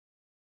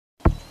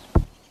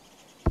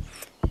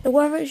The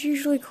weather is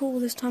usually cool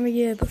this time of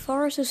year, but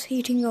forest is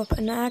heating up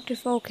and an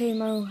active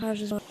volcano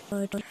has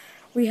emerged.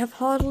 We have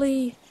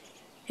hardly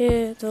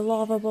hear the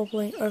lava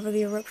bubbling over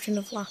the eruption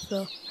of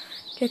laughter.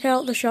 Check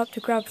out the shop to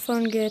grab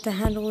fun gear to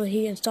handle the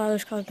heat and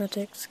stylish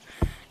cosmetics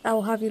that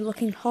will have you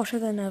looking hotter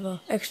than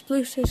ever.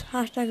 Exclusives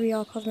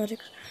 #VR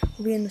Cosmetics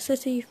will be in the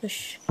city for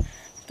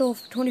store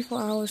for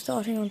 24 hours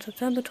starting on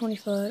September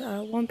 23rd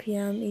at 1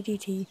 PM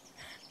EDT.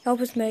 Help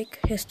us make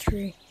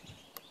history.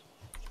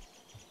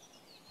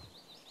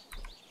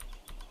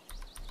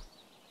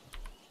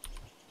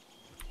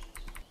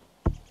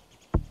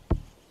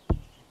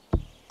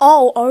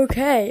 Oh,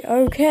 okay.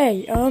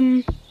 Okay,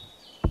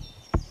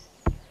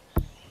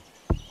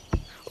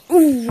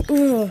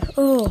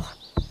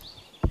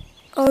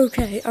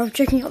 I'm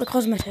checking out the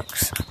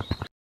cosmetics.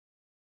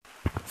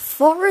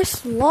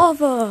 Forest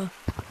lava.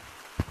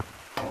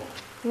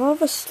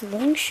 Lava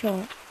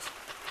slingshot.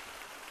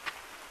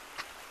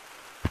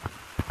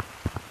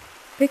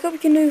 Pick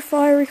up your new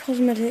fiery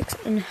cosmetics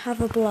and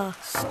have a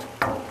blast.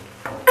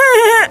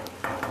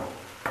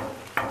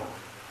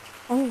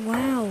 Oh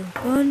wow,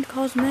 burned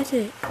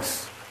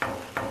cosmetics.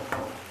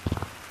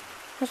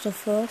 That's a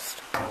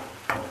first.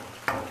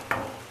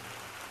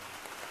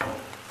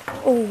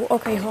 Oh,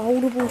 okay,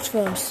 holdables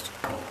first.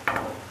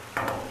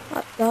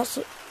 That's...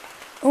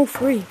 Oh,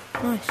 free.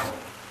 Nice.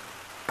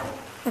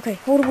 Okay,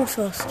 holdables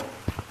first.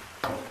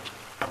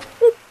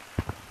 Whoop.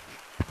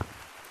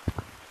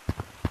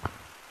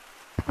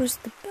 Where's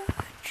the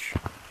badge?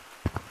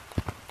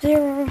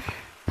 0.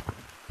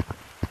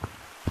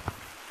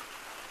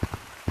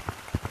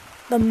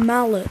 The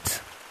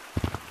mallet.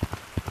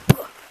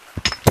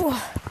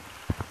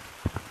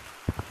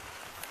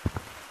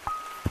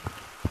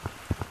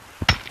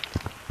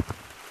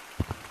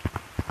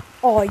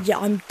 Oh yeah,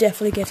 I'm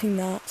definitely getting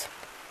that.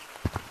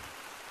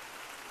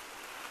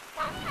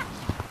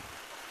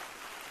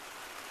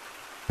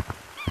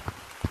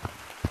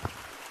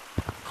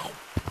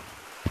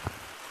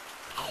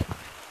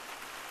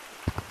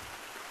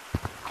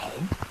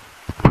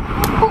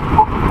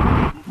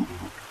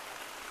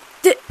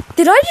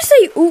 Did I just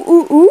say ooh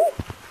ooh ooh?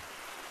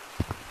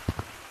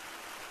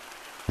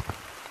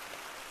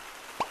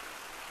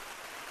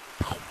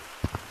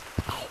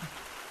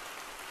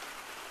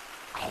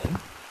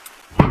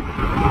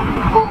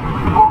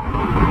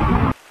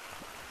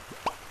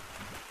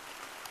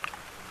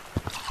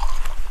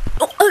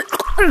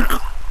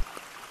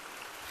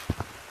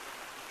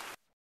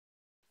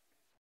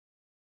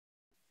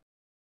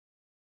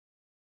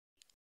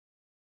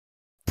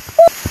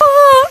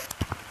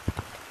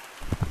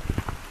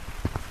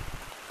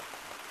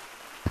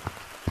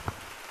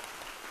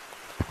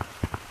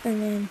 And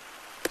then...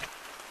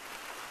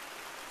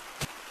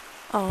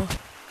 Oh,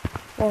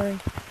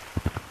 boring.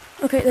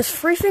 Okay, there's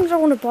 3 things I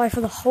want to buy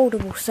for the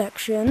holdable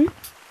section.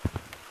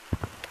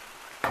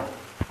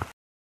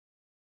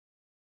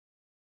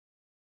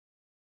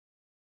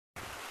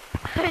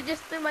 I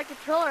just threw my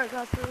controller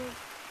across the room.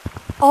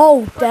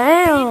 Oh,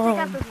 damn! Take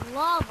out this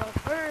lava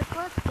first.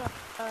 What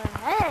the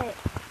heck?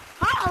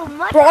 How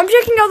much? Bro, I'm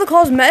checking out the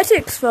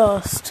cosmetics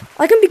first.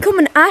 I can become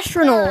an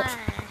astronaut.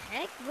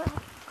 Heck, bro?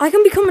 I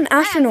can become an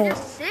astronaut.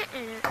 Just sit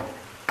in it.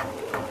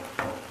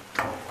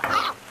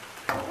 Ow.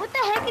 What the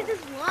heck is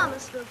this lava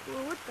stuff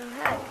for? What the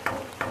heck?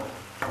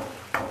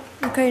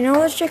 Okay, now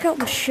let's check out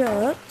the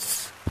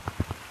shirts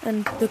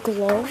and the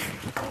glove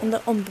and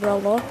the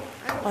umbrella.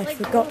 I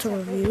forgot to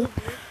review.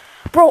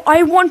 Bro,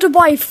 I want to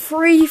buy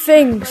 3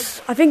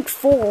 things. I think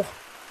 4.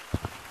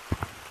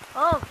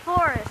 Oh,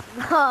 forest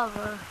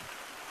lava.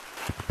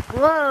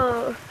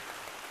 Whoa.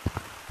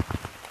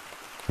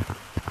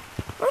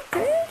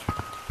 Okay.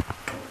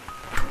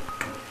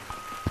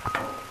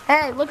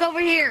 Hey, look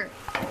over here.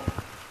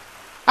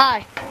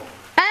 Hi.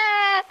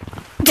 Ah!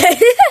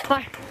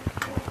 Hi.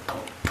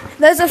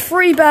 There's a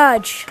free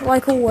badge,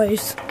 like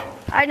always.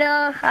 I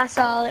know, I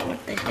saw it.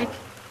 What the heck?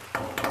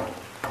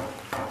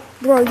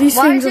 Bro, these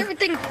Why things is are...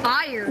 everything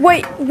fire?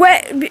 Wait,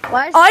 where...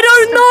 Why is I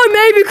don't know,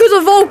 maybe because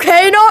of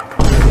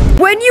volcano?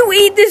 When you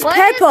eat this Why is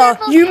pepper,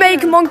 there you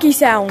make volcano? monkey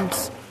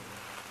sounds.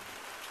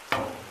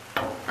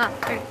 Ah,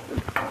 okay.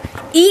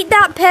 Eat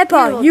that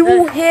pepper, you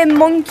will hear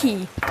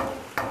monkey.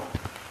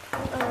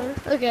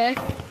 Okay.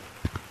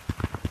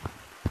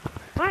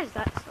 Why is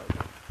that so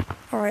good?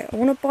 Alright, I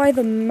want to buy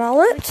the Let me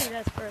mallet. see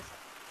that first.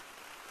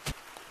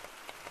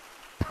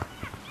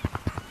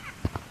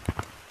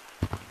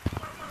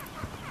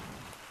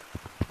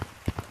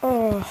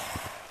 Oh.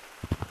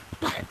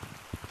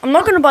 I'm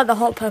not going to buy the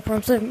hot pepper,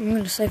 I'm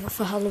going to save it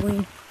for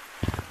Halloween.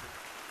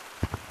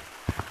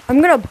 I'm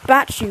going to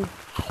batch you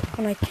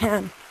when I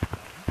can.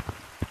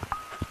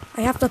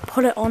 I have to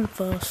put it on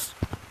first.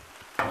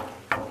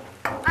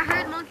 I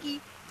heard monkey.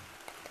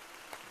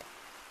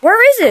 Where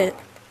is it?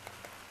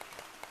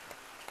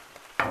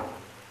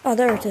 Oh,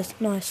 there it is.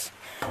 Nice.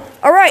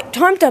 Alright,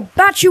 time to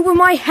batch you with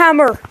my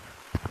hammer.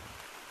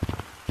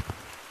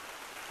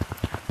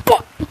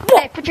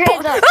 Hey, put your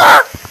hands up.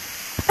 Ah!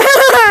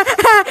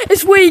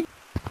 It's weak.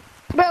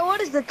 Bro,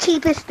 what is the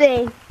cheapest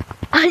thing?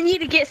 I need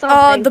to get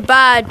something. The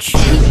badge.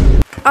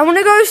 I'm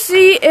gonna go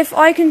see if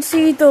I can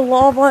see the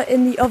lava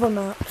in the other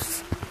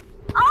maps.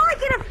 All I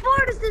can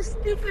afford is this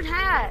stupid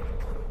hat.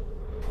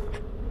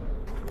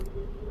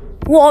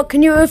 What,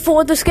 can you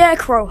afford the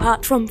scarecrow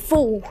hat from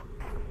Fall?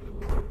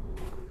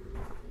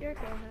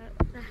 Scarecrow hat?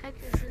 What the heck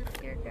is this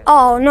scarecrow?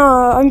 Oh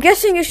no, I'm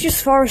guessing it's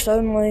just forest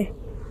only.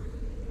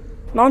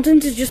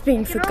 Mountains is just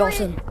being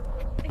forgotten.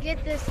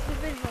 Get this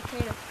stupid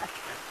volcano.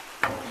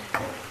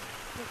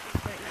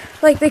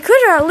 Like, they could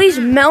have at least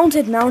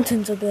mounted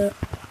mountains a bit.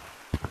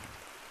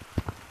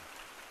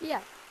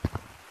 Yeah.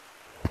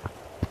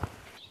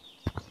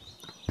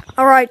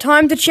 Alright,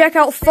 time to check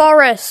out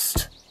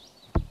forest.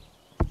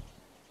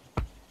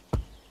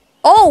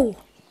 Oh!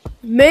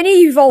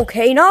 Mini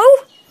volcano?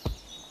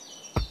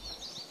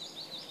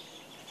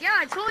 Yeah,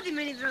 I told you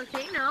mini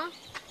volcano.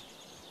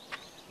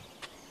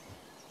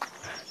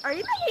 Are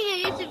you making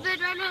a YouTube vid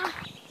right now?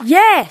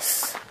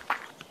 Yes!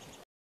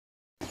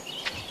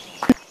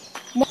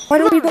 Why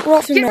do we put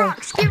rocks in there?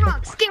 Get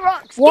rocks, get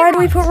rocks. Why do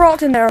we put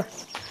rocks in there?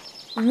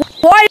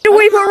 Why do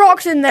we put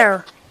rocks in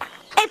there?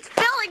 It's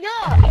filling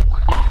up.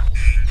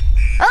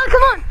 Oh,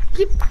 come on.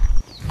 Keep.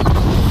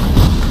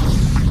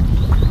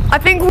 I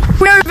think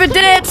we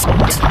overdid it.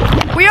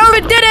 We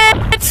overdid it.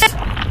 It's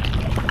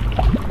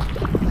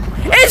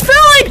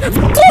filling. The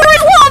floor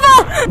is lava.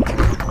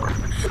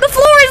 The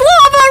floor is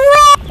lava.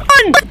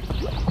 Run.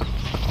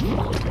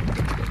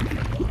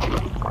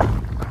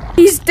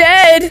 He's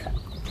dead.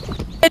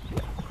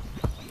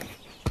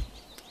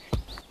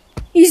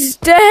 He's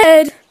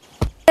dead.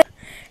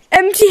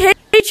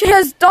 MTH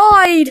has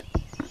died.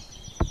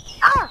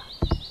 Ah.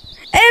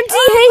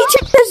 MTH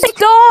has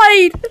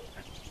died.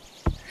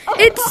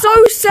 It's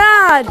so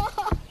sad.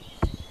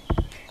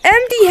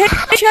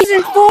 MTH has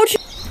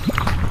unfortunately.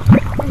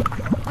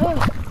 Oh,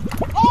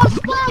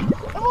 stop!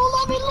 It won't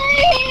let me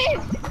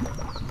leave.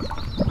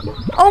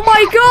 Oh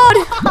my god!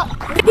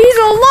 He's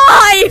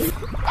alive!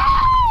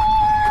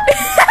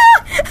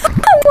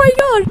 Oh my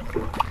god!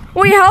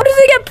 Wait, how does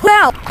it get put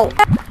out?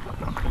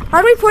 How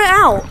do we put it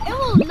out? It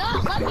will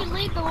not let me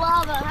leave the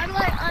lava. How do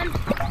I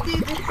undo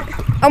this?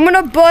 I'm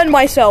gonna burn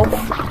myself.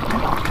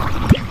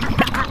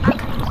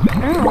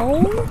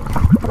 Ow.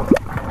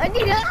 I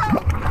need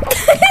help.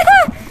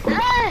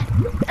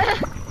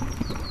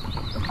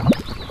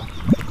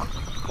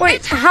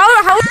 Wait,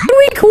 how do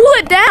we cool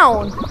it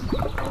down?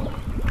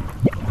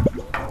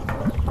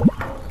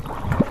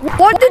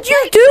 What did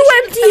you do,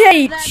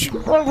 MTH?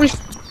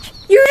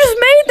 You just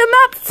made the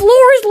map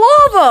floor is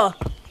lava.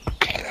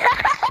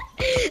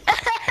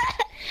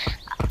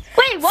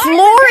 Wait, why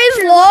Floor is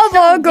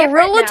lava, so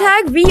Gorilla now?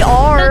 Tag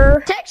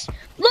VR.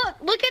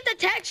 Look at the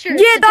texture.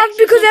 Yeah, that's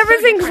because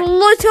everything's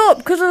lit up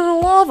because of the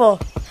lava.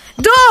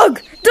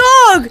 Doug!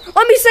 Doug!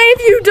 Let me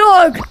save you,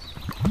 Doug!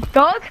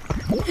 Dog?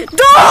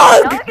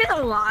 Doug! Dog is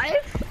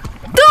alive?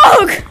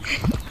 Doug!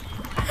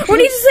 We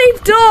need to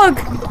save Doug!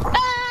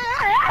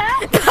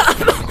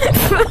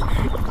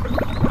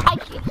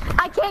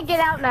 I can't get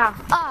out now.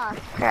 Ah,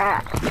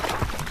 crap.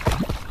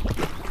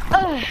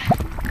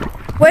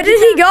 Where did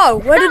he go?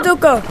 Where did Doug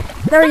go?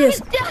 There he is.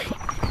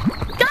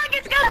 Doug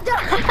is gonna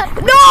die!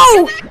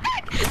 No!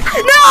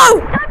 No!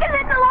 Doug is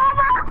in the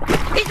lava!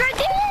 He's right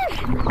there!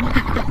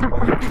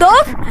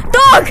 Doug?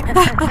 Doug!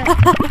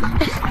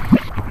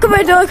 Come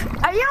here, Doug.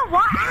 Are you a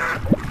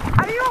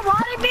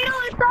water beetle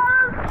or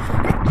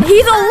something?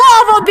 He's a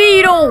lava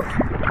beetle!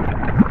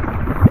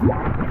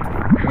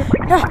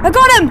 I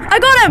got him! I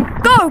got him!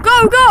 Go,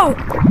 go, go!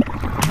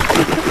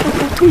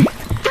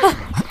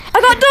 I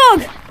got Doug!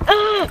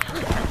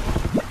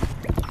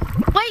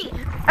 Wait,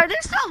 are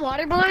there still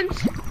water balloons?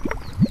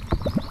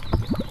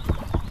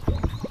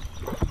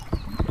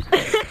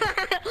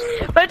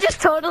 I just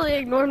totally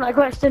ignored my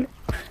question.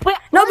 Wait,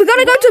 No, we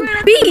gotta go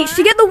to beach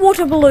to get the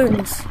water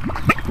balloons.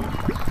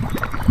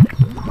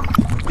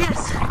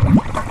 Yes.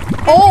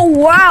 Oh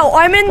wow,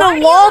 I'm in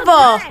the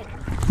lava.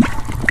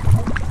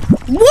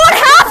 What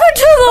happened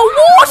to the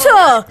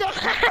water?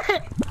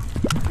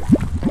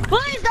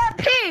 Why is that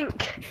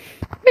pink?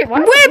 Wait, why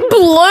We're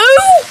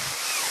blue?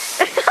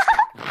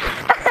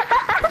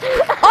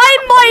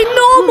 I'm my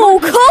normal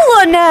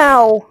color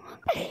now.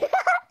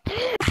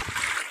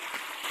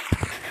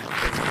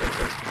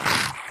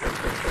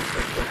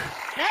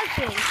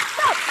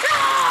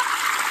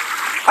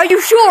 Are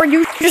you sure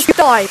you just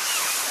died?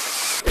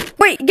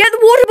 Wait, get the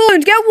water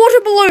balloons, get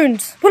water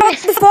balloons. Put out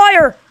the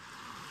fire.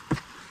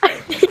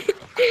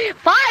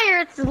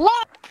 Fire, it's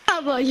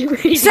lava, you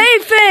idiot.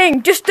 Same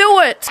thing, just do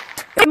it.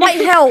 It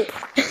might help.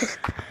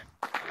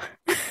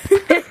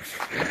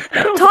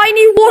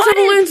 Tiny water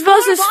balloons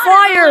versus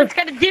fire. It's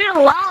gonna do to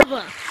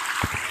lava.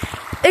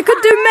 It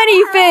could do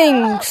many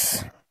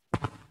things.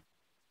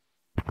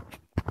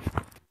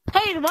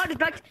 Hey, the water's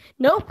back.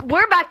 Nope,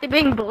 we're back to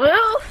being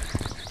blue.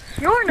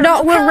 You're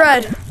No, we're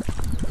red.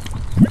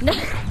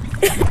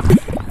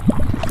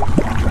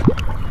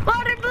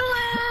 Water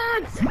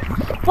balloons!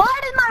 Why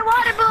did my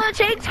water balloon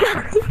change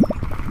colors?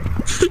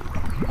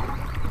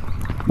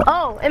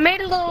 Oh, it made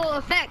a little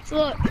effect,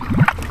 look.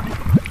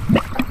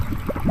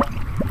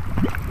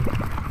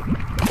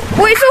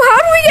 Wait, so how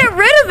do we get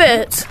rid of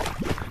it?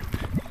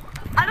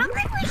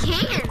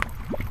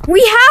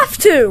 We have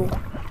to!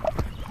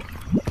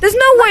 There's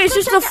no way it's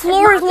just the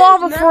floor is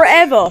lava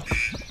forever.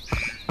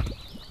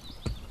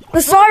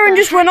 The siren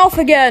just went off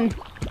again.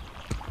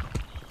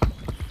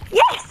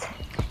 Yes!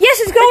 Yes,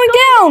 it's going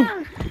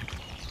down!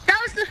 That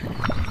was the...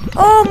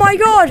 Oh my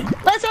god!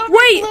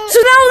 Wait, so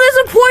now there's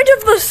a point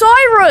of the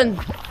siren!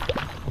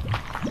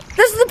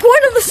 This is the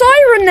point of the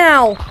siren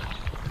now!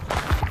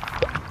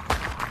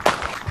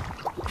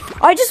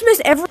 I just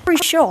missed every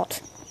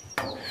shot.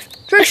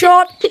 Trick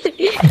shot!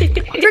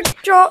 Trick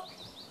shot!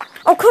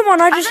 Oh, come on,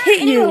 I just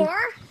hit you.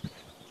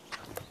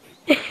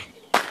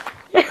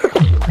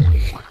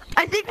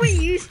 I think we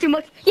used too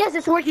much. Yes,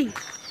 it's working.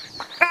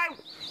 Alright,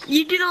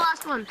 you do the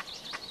last one.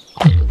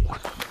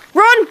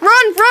 Run,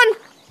 run, run!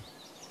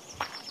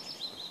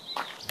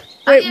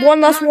 Wait,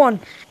 one last one.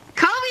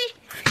 Kobe!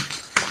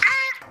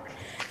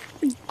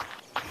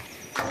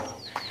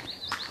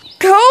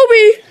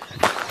 Kobe!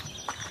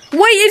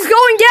 Wait, it's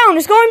going down.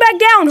 It's going back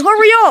down.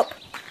 Hurry up.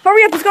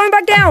 Hurry up, it's going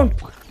back down.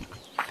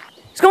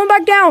 It's going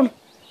back down.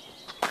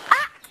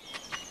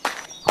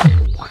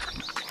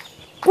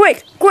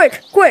 Quick,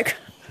 quick, quick.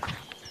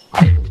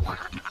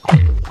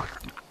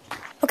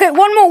 Okay,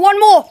 one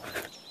more.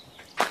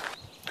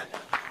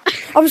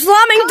 I'm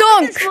slamming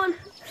dunk.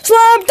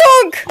 Slam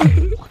dunk.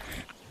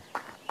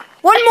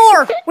 One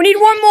more. We need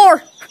one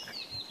more.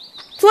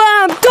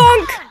 Slam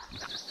dunk.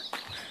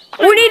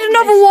 We need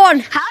another one.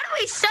 How do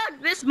we suck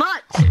this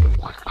much?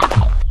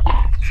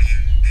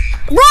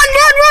 Run!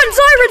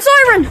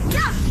 Siren!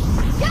 Yeah.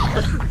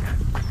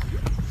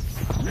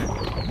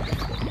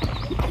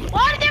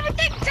 Why did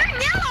everything turn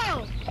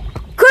yellow?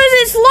 'Cause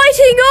it's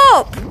lighting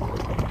up!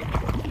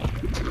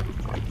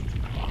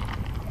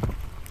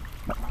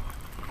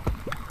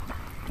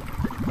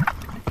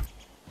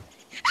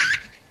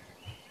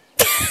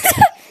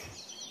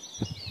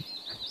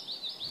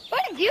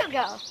 Where did you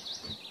go?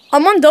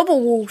 I'm on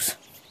double walls.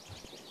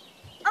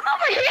 I'm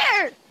over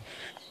here!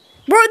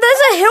 Bro,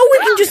 there's a hill we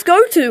can just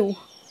go to.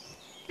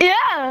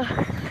 Yeah.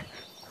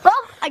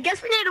 Well, I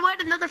guess we need to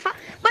wait another 5.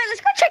 Wait, let's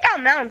go check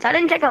out mountains. I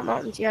didn't check out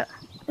mountains yet.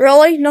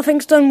 Really?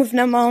 Nothing's done with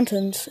no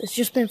mountains. It's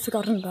just been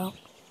forgotten about.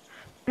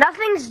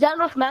 Nothing's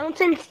done with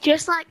mountains,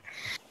 just like...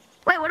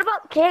 Wait, what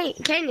about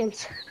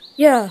canyons?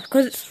 Yeah,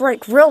 because it's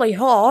like really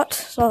hot,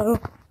 so...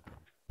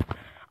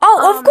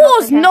 Oh, of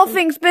course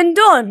nothing's been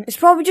done. It's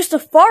probably just a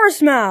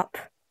forest map.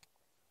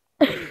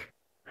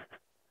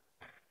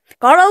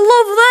 Gotta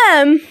love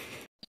them.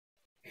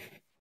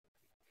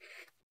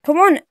 Come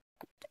on,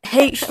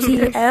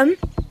 HTM.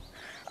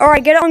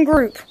 Alright, get it on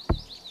group.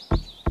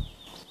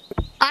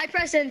 I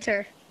press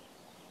enter.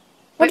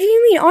 What do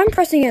you mean? I'm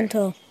pressing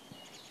enter.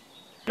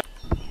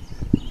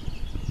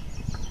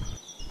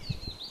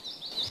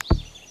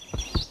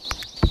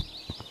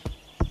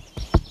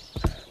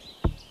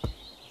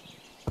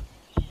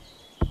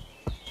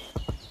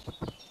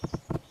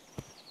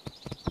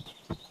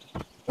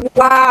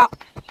 Wow.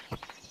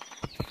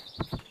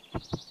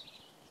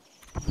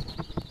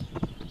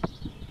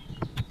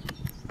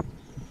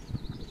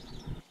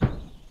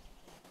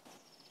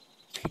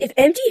 If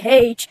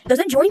MTH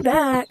doesn't join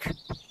back.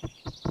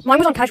 Mine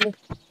was on casual.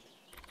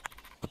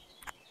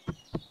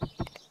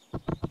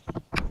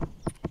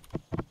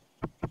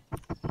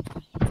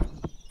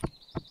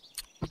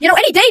 You know,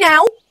 any day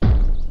now.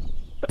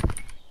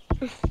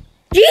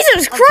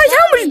 Jesus Christ,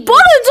 how many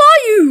buttons are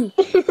you?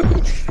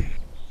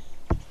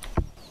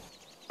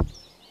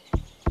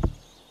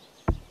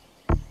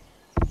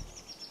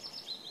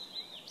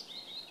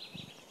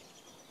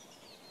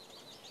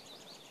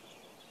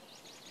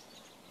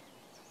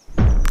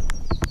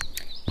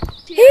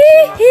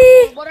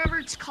 Whatever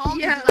it's called,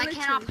 Yeah, because I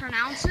cannot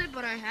pronounce it,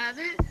 but I have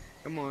it.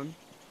 Come on.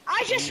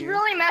 I just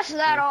really messed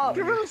that up.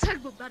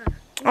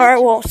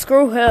 Alright, well,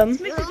 screw him.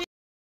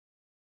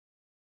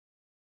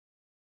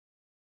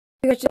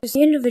 You guys, it's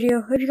the end of the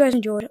video. Hope you guys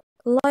enjoyed.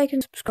 Like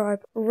and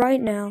subscribe right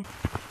now.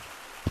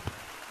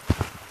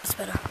 That's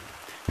better.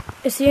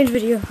 It's the end of the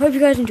video. Hope you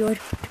guys enjoyed.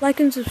 Like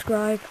and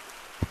subscribe.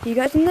 See you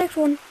guys in the next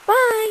one.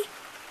 Bye!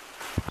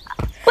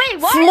 Wait,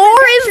 what? Floor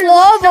is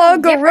lava.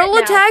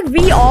 Gorilla Tag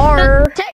VR.